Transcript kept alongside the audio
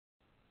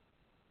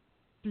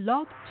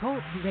Blog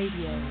Talk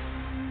Radio.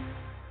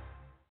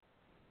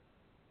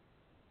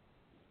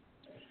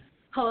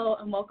 Hello,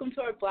 and welcome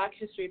to our Black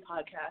History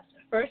podcast.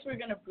 First, we're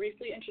going to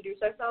briefly introduce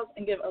ourselves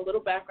and give a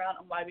little background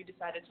on why we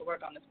decided to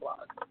work on this blog.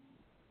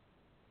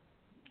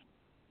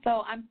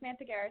 So I'm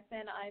Samantha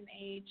Garrison. I'm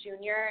a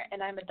junior,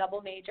 and I'm a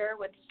double major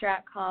with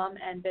StratCom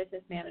and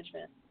Business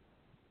Management.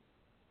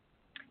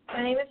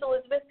 My name is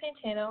Elizabeth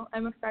Pantano.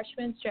 I'm a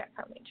freshman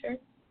StratCom major.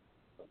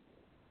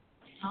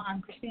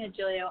 I'm Christina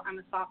Giglio. I'm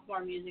a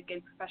sophomore music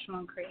and professional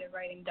and creative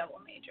writing double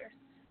major.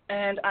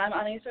 And I'm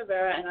Anais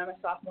Rivera, and I'm a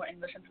sophomore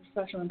English and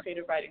professional and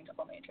creative writing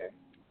double major.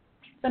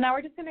 So now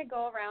we're just going to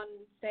go around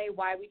and say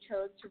why we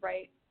chose to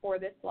write for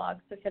this blog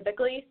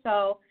specifically.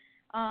 So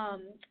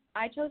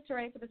I chose to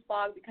write for this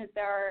blog because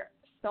there are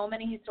so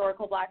many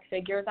historical Black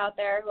figures out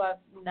there who have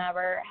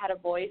never had a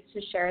voice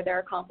to share their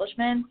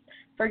accomplishments.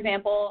 For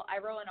example,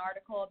 I wrote an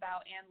article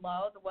about Anne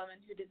Lowe, the woman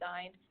who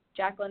designed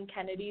Jacqueline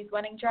Kennedy's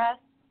wedding dress.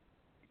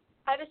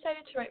 I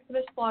decided to write for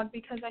this blog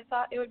because I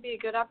thought it would be a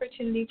good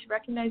opportunity to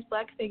recognize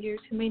Black figures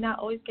who may not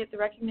always get the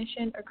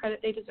recognition or credit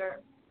they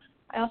deserve.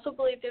 I also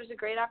believe there's a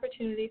great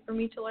opportunity for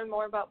me to learn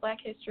more about Black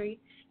history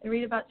and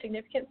read about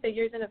significant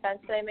figures and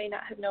events that I may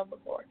not have known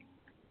before.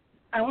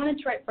 I wanted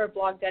to write for a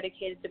blog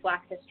dedicated to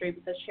Black history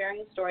because sharing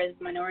the stories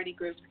of minority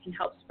groups can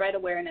help spread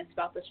awareness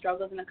about the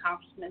struggles and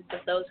accomplishments of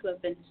those who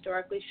have been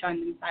historically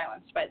shunned and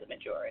silenced by the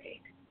majority.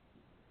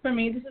 For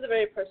me, this is a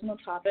very personal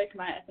topic.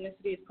 My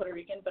ethnicity is Puerto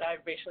Rican, but I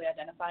racially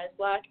identify as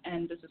Black,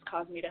 and this has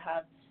caused me to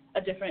have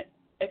a different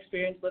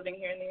experience living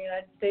here in the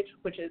United States,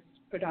 which is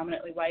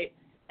predominantly white.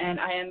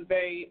 And I am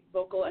very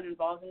vocal and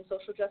involved in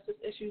social justice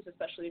issues,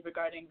 especially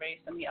regarding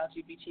race and the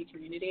LGBT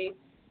community.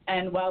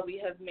 And while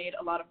we have made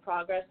a lot of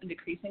progress in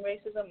decreasing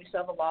racism, we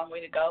still have a long way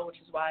to go,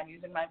 which is why I'm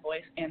using my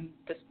voice in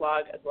this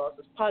blog as well as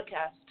this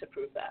podcast to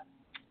prove that.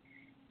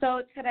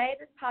 So today,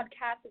 this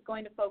podcast is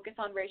going to focus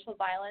on racial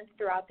violence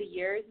throughout the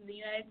years in the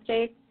United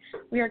States.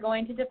 We are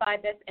going to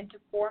divide this into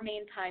four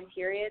main time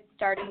periods,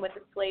 starting with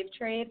the slave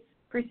trade,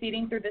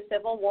 proceeding through the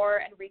Civil War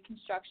and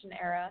Reconstruction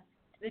era,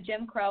 to the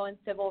Jim Crow and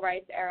Civil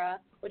Rights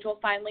era, which will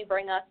finally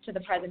bring us to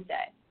the present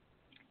day.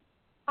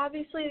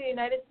 Obviously, the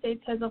United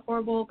States has a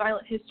horrible,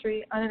 violent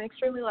history on an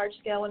extremely large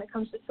scale when it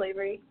comes to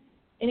slavery.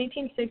 In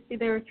 1860,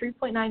 there were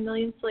 3.9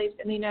 million slaves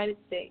in the United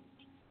States.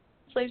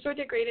 Slaves were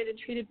degraded and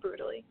treated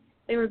brutally.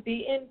 They were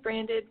beaten,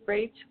 branded,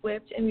 raped,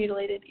 whipped, and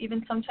mutilated,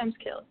 even sometimes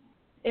killed.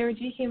 They were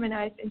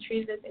dehumanized and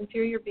treated as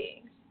inferior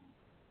beings.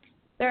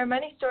 There are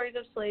many stories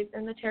of slaves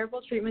and the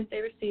terrible treatment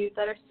they received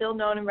that are still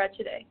known and read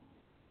today.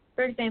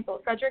 For example,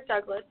 Frederick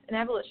Douglass, an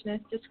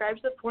abolitionist,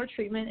 describes the poor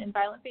treatment and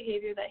violent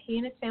behavior that he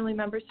and his family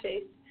members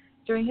faced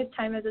during his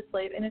time as a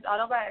slave in his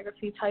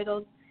autobiography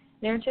titled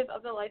Narrative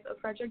of the Life of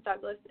Frederick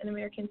Douglass, an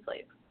American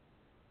Slave.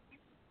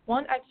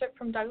 One excerpt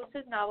from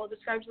Douglass's novel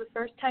describes the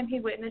first time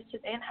he witnessed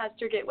his Aunt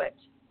Hester get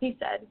whipped. He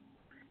said,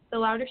 "The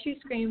louder she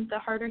screamed, the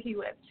harder he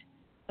whipped,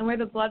 and where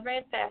the blood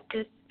ran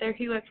fastest, there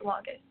he whipped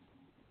longest.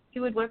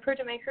 He would whip her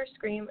to make her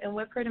scream and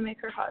whip her to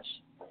make her hush,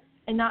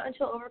 and not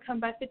until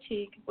overcome by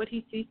fatigue would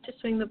he cease to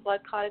swing the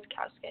blood-clotted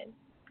cowskin.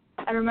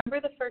 I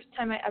remember the first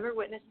time I ever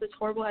witnessed this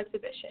horrible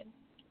exhibition.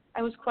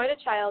 I was quite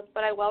a child,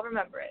 but I well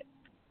remember it.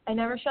 I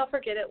never shall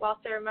forget it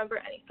whilst I remember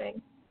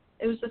anything.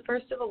 It was the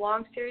first of a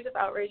long series of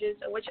outrages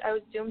in which I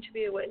was doomed to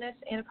be a witness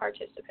and a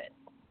participant."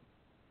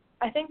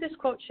 I think this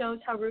quote shows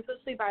how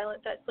ruthlessly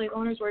violent that slave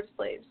owners were to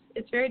slaves.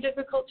 It's very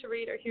difficult to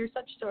read or hear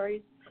such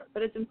stories,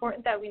 but it's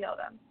important that we know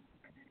them.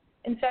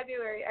 In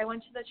February, I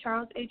went to the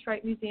Charles H.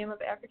 Wright Museum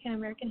of African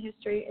American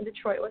History in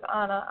Detroit with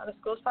Anna on a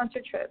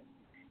school-sponsored trip,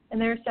 and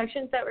there are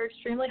sections that were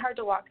extremely hard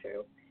to walk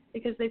through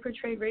because they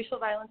portrayed racial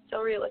violence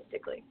so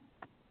realistically.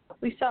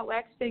 We saw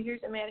wax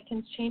figures and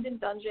mannequins chained in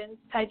dungeons,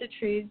 tied to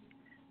trees,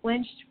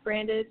 lynched,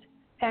 branded,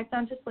 packed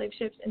onto slave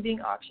ships, and being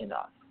auctioned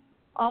off.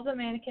 All the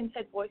mannequins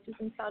had voices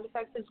and sound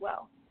effects as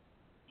well.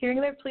 Hearing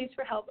their pleas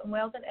for help and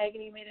wails in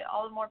agony made it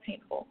all the more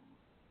painful.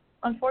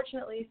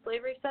 Unfortunately,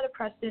 slavery set a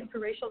precedent for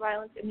racial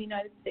violence in the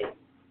United States.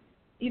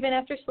 Even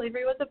after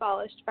slavery was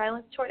abolished,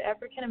 violence toward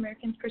African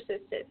Americans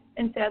persisted,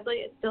 and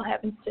sadly, it still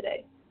happens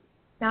today.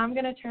 Now I'm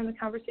going to turn the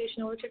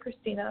conversation over to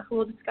Christina, who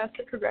will discuss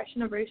the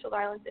progression of racial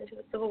violence into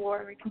the Civil War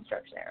and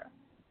Reconstruction era.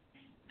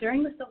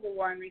 During the Civil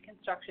War and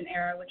Reconstruction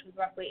era, which was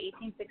roughly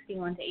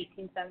 1861 to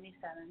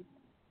 1877,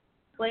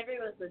 slavery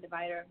was the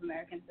divider of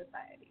American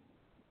society.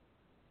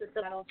 The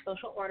settled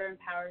social order and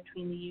power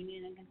between the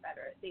Union and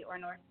Confederacy, or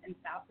North and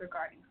South,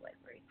 regarding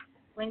slavery.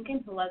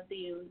 Lincoln, who loved the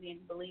Union,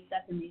 believed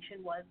that the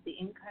nation was the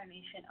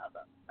incarnation of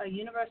a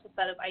universal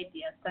set of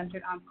ideas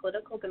centered on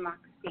political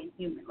democracy and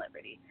human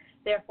liberty.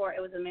 Therefore, it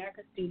was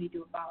America's duty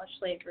to abolish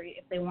slavery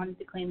if they wanted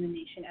to claim the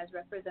nation as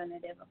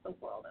representative of the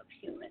world of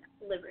human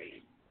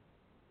liberty.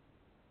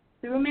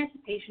 True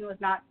emancipation was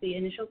not the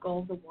initial goal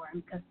of the war,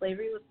 and because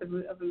slavery was the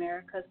root of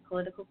America's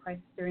political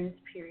crisis during this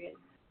period,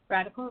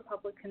 radical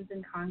Republicans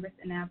in Congress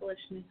and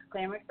abolitionists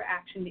clamored for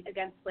action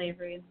against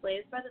slavery, and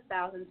slaves by the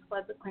thousands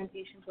fled the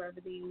plantations wherever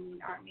the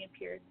Union Army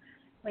appeared.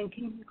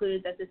 Lincoln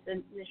concluded that this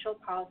initial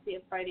policy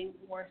of fighting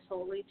war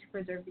solely to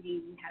preserve the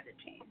Union had to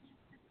change.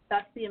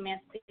 Thus, the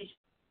Emancipation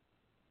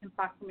and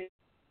Proclamation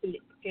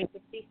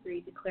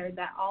 1863 declared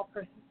that all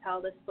persons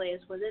held as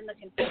slaves within the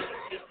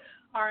Confederacy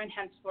are and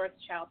henceforth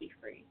shall be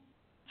free.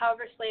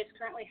 However, slaves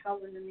currently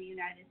held within the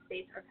United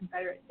States or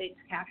Confederate States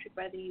captured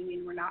by the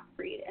Union were not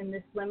freed, and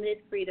this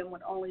limited freedom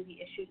would only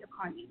be issued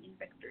upon Union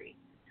victory.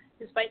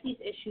 Despite these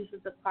issues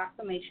with the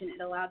proclamation,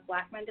 it allowed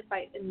black men to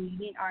fight in the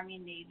Union Army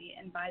and Navy,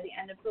 and by the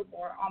end of the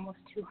war, almost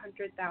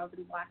 200,000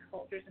 black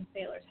soldiers and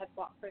sailors had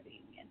fought for the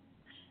Union.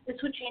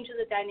 This would change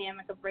the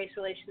dynamic of race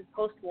relations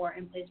post-war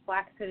and place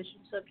black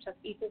citizens subject to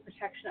equal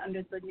protection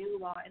under the new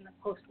law in the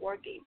post-war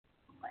game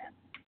plan.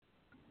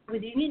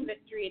 With Union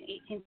victory in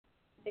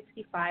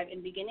 1865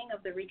 and beginning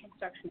of the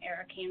Reconstruction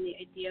era came the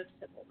idea of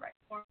civil rights.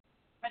 Former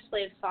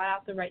slaves sought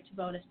out the right to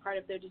vote as part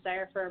of their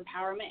desire for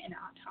empowerment and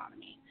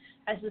autonomy.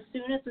 As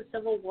soon as the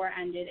Civil War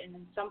ended, and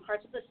in some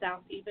parts of the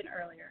South even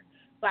earlier,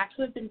 blacks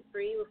who had been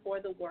free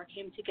before the war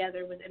came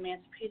together with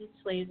emancipated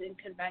slaves in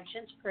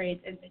conventions,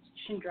 parades, and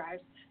petition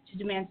drives to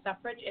demand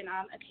suffrage and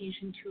on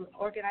occasion to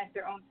organize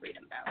their own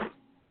freedom battles.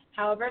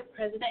 However,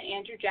 President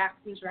Andrew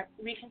Jackson's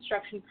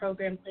Reconstruction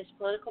program placed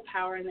political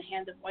power in the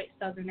hands of white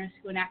Southerners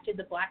who enacted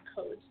the Black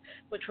Codes,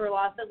 which were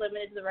laws that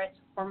limited the rights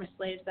of former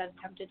slaves that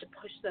attempted to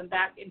push them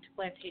back into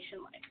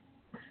plantation life.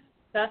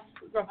 Thus,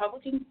 the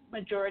Republican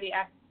majority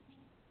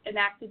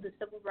enacted the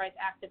Civil Rights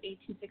Act of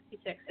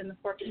 1866 and the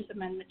 14th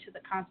Amendment to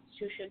the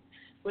Constitution,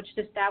 which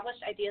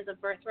established ideas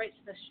of birthright,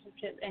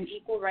 citizenship, and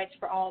equal rights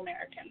for all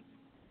Americans.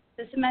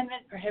 This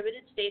amendment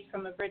prohibited states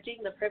from abridging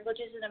the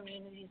privileges and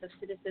immunities of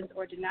citizens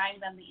or denying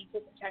them the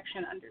equal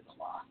protection under the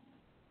law.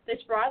 The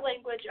broad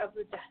language of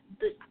this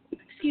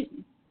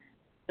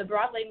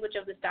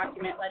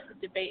document led to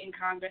debate in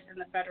Congress and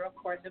the federal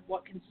courts of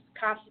what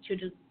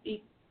constituted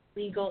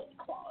legal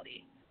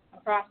equality,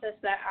 a process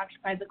that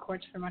occupied the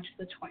courts for much of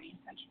the 20th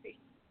century.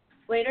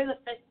 Later,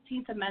 the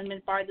 15th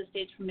Amendment barred the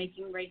states from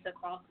making race a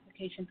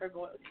qualification for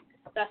voting.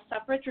 Thus,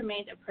 suffrage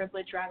remained a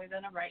privilege rather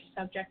than a right,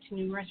 subject to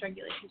numerous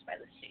regulations by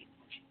the states.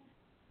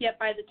 Yet,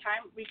 by the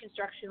time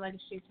Reconstruction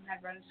legislation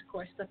had run its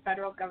course, the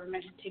federal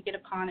government had taken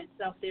upon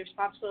itself the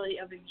responsibility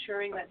of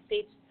ensuring that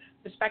states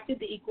respected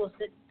the equal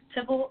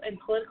civil and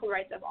political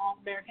rights of all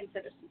American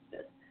citizens.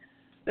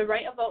 The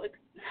right of vote,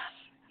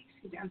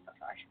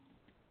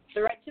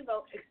 The right to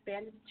vote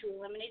expanded to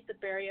eliminate the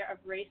barrier of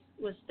race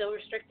was still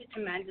restricted to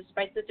men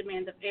despite the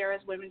demands of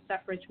ERA's women's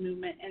suffrage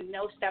movement, and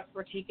no steps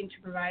were taken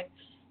to provide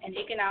an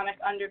economic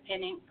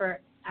underpinning for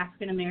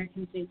African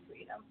Americans in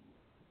freedom.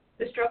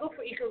 The struggle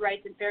for equal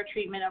rights and fair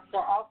treatment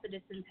for all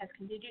citizens has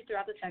continued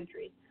throughout the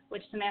centuries,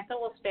 which Samantha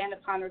will expand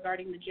upon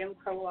regarding the Jim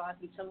Crow laws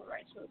and civil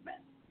rights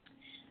movement.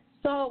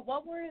 So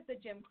what were the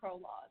Jim Crow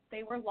laws?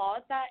 They were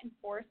laws that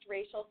enforced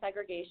racial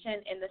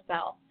segregation in the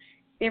South.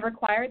 They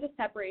required the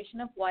separation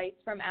of whites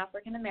from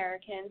African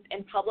Americans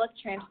in public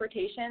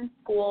transportation,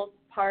 schools,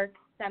 parks,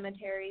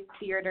 cemeteries,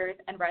 theaters,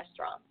 and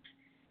restaurants.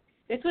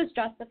 This was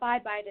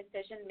justified by a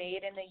decision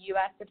made in the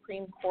U.S.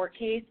 Supreme Court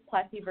case,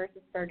 Plessy v.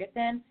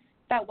 Ferguson,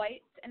 that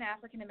whites and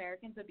African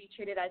Americans would be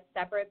treated as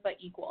separate but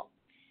equal,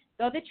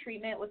 though the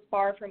treatment was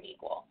far from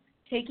equal.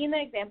 Taking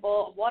the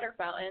example of water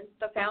fountains,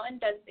 the fountain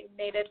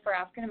designated for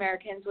African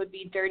Americans would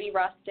be dirty,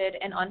 rusted,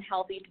 and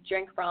unhealthy to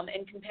drink from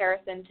in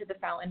comparison to the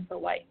fountain for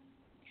whites.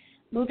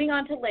 Moving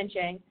on to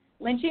lynching.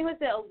 Lynching was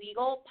the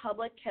illegal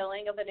public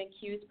killing of an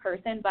accused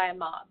person by a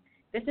mob.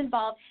 This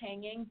involved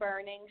hanging,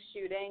 burning,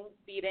 shooting,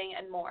 beating,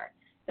 and more.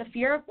 The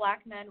fear of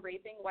black men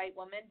raping white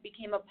women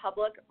became a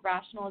public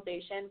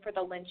rationalization for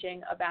the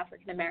lynching of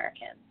African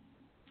Americans.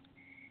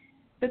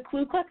 The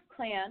Ku Klux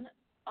Klan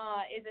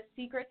is a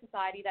secret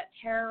society that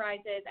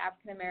terrorizes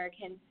African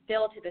Americans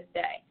still to this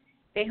day.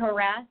 They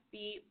harass,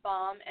 beat,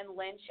 bomb, and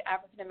lynch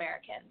African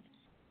Americans.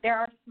 There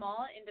are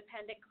small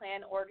independent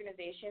Klan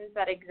organizations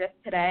that exist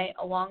today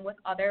along with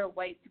other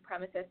white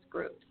supremacist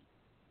groups.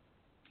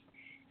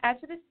 As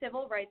for the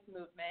civil rights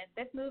movement,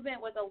 this movement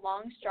was a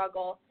long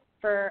struggle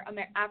for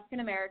African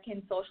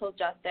American social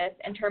justice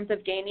in terms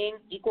of gaining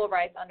equal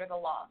rights under the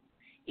law.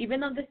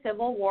 Even though the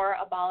Civil War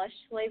abolished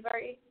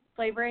slavery,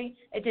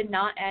 it did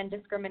not end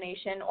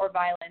discrimination or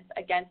violence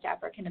against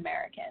African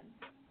Americans.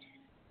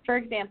 For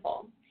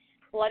example,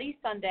 Bloody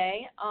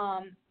Sunday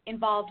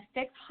involved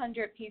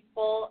 600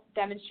 peaceful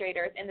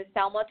demonstrators in the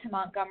Selma to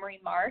Montgomery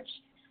March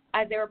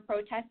as they were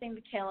protesting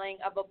the killing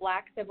of a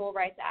black civil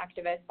rights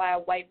activist by a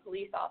white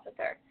police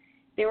officer.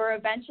 They were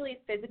eventually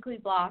physically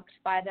blocked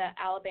by the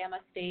Alabama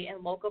state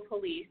and local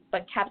police,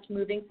 but kept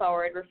moving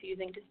forward,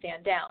 refusing to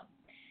stand down.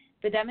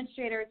 The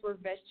demonstrators were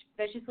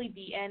viciously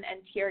beaten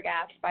and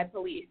tear-gassed by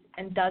police,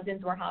 and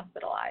dozens were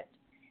hospitalized.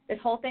 This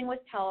whole thing was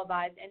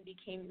televised and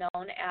became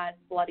known as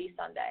Bloody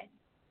Sunday.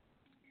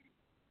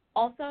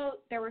 Also,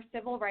 there were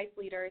civil rights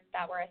leaders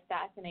that were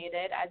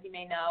assassinated, as you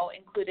may know,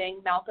 including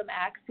Malcolm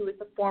X, who was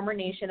the former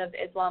Nation of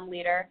Islam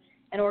leader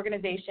and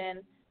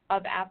Organization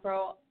of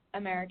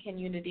Afro-American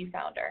Unity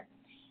founder.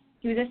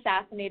 He was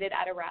assassinated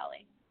at a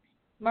rally.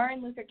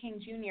 Martin Luther King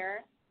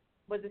Jr.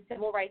 was a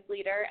civil rights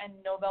leader and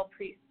Nobel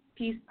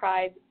Peace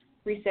Prize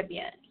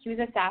recipient. He was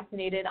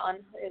assassinated on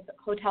his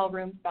hotel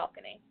room's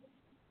balcony.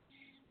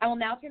 I will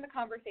now turn the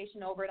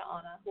conversation over to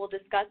Anna, who will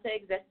discuss the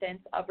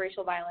existence of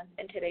racial violence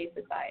in today's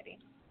society.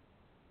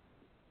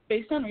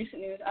 Based on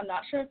recent news, I'm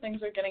not sure if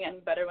things are getting any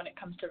better when it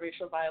comes to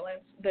racial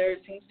violence. There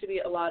seems to be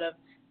a lot of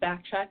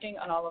backtracking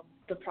on all of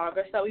the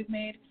progress that we've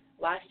made.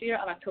 Last year,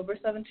 on October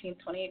 17,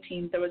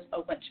 2018, there was a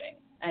lynching.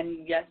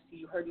 And yes,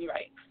 you heard me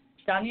right.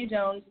 Johnny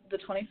Jones, the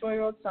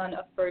 24-year-old son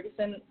of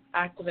Ferguson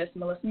activist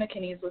Melissa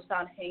McKinney, was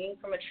found hanging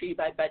from a tree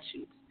by bed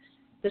sheets.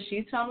 The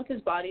sheets found with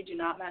his body do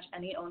not match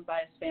any owned by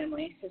his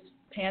family. His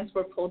pants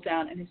were pulled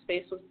down and his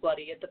face was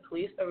bloody, yet the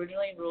police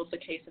originally ruled the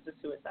case as a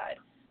suicide.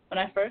 When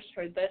I first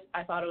heard this,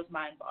 I thought it was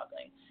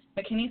mind-boggling.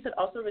 McKinney had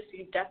also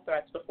received death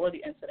threats before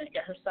the incident,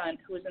 yet her son,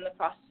 who was in the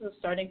process of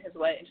starting his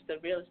way into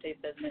the real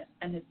estate business,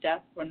 and his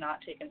death were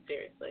not taken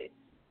seriously.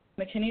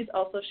 McKinney's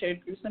also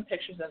shared gruesome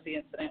pictures of the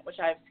incident, which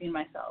I have seen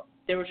myself.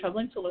 They were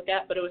troubling to look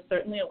at, but it was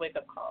certainly a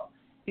wake-up call.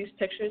 These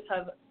pictures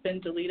have been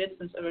deleted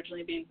since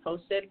originally being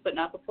posted, but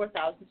not before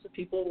thousands of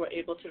people were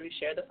able to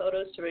reshare the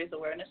photos to raise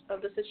awareness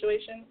of the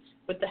situation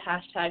with the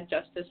hashtag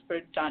Justice for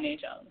Johnny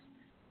Jones.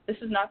 This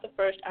is not the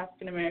first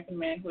African-American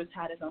man who has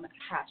had his own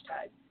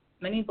hashtag.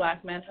 Many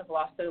black men have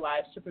lost their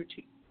lives to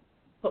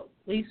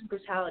police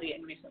brutality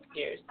in recent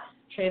years.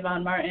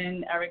 Trayvon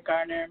Martin, Eric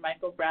Garner,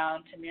 Michael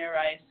Brown, Tamir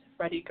Rice,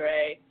 Freddie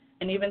Gray,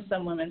 and even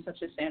some women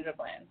such as Sandra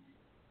Bland.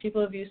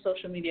 People have used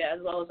social media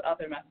as well as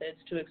other methods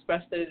to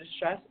express their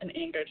distress and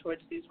anger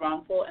towards these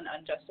wrongful and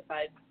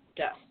unjustified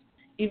deaths,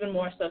 even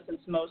more so since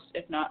most,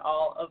 if not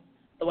all, of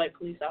the white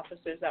police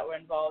officers that were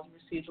involved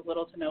received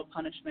little to no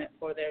punishment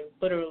for their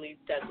literally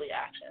deadly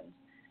actions.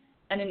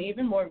 And in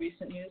even more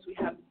recent news, we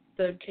have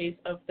the case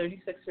of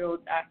 36-year-old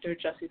actor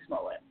Jussie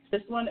Smollett.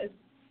 This one is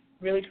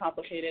really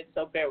complicated,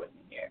 so bear with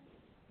me here.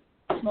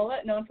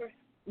 Smollett, known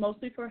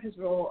mostly for his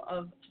role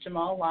of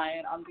Jamal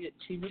Lyon on the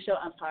TV show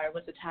Empire,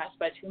 was attacked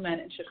by two men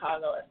in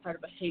Chicago as part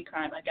of a hate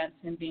crime against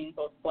him being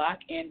both black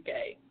and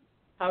gay.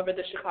 However,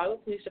 the Chicago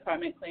Police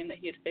Department claimed that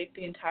he had faked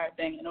the entire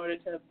thing in order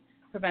to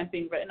prevent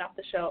being written off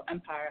the show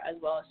Empire as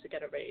well as to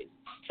get a raise.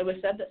 It was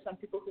said that some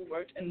people who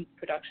worked in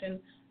production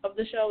of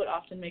the show would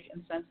often make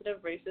insensitive,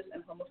 racist,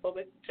 and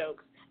homophobic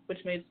jokes, which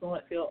made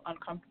Smollett feel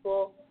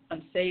uncomfortable,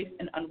 unsafe,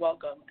 and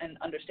unwelcome, and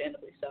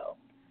understandably so.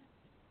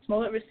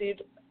 Smollett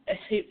received a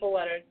hateful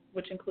letter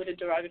which included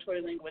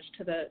derogatory language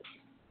to the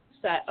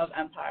set of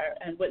Empire,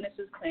 and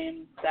witnesses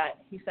claim that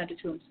he sent it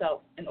to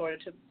himself in order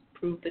to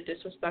prove the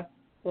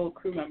disrespectful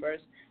crew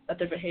members that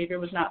their behavior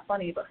was not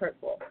funny but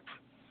hurtful.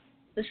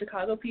 The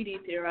Chicago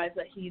PD theorized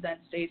that he then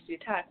staged the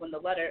attack when the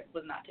letter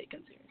was not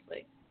taken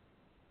seriously.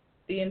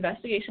 The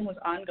investigation was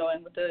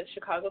ongoing, with the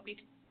Chicago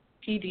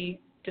PD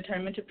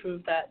determined to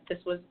prove that this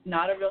was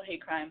not a real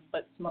hate crime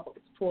but Smollett's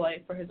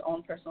ploy for his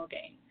own personal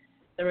gain.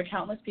 There were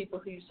countless people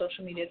who used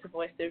social media to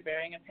voice their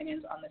varying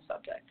opinions on this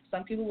subject.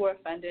 Some people were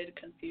offended,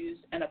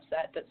 confused, and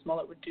upset that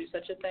Smollett would do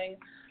such a thing.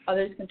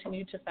 Others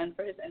continued to fend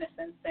for his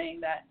innocence,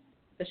 saying that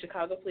the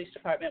Chicago Police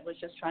Department was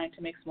just trying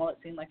to make Smollett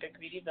seem like a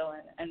greedy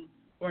villain and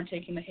weren't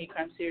taking the hate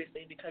crime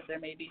seriously because there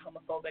may be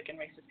homophobic and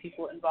racist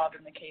people involved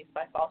in the case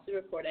by falsely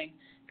reporting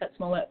that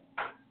Smollett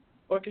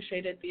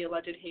orchestrated the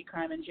alleged hate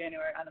crime in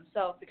January on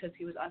himself because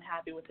he was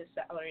unhappy with his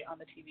salary on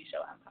the TV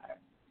show Empire.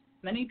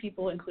 Many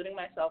people, including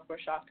myself, were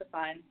shocked to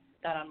find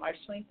that on March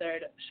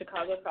 23rd,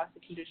 Chicago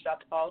prosecutors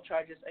dropped all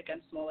charges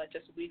against Smollett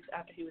just weeks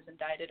after he was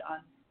indicted on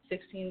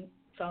 16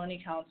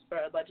 felony counts for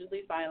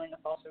allegedly filing a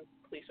false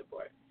police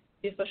report.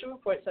 The official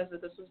report says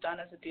that this was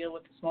done as a deal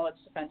with Smollett's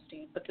defense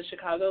team, but the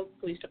Chicago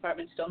Police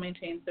Department still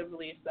maintains the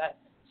belief that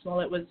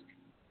Smollett was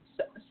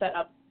set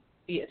up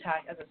the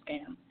attack as a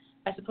scam.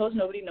 I suppose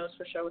nobody knows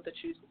for sure what the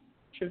truth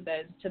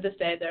is. To this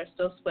day, there are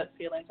still split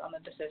feelings on the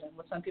decision,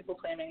 with some people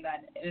claiming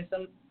that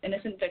an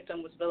innocent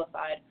victim was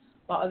vilified,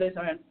 while others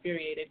are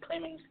infuriated,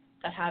 claiming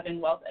that having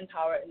wealth and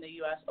power in the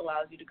U.S.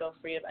 allows you to go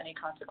free of any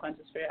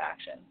consequences for your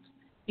actions.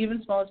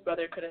 Even Smollett's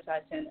brother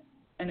criticized him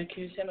and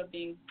accused him of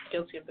being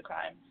guilty of the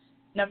crime.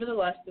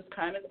 Nevertheless, this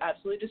crime is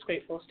absolutely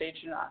disgraceful,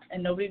 staged or not,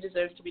 and nobody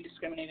deserves to be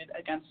discriminated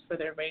against for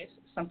their race,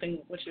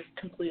 something which is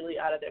completely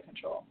out of their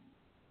control.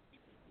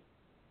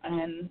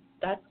 And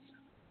that's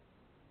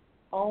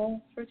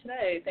all for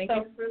today. Thank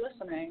you for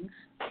listening.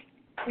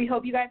 We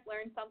hope you guys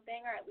learned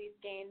something or at least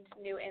gained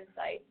new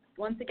insights.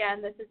 Once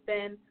again, this has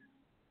been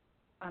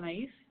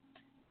Anais,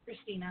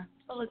 Christina,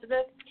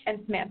 Elizabeth, and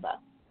Samantha.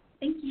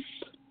 Thank you.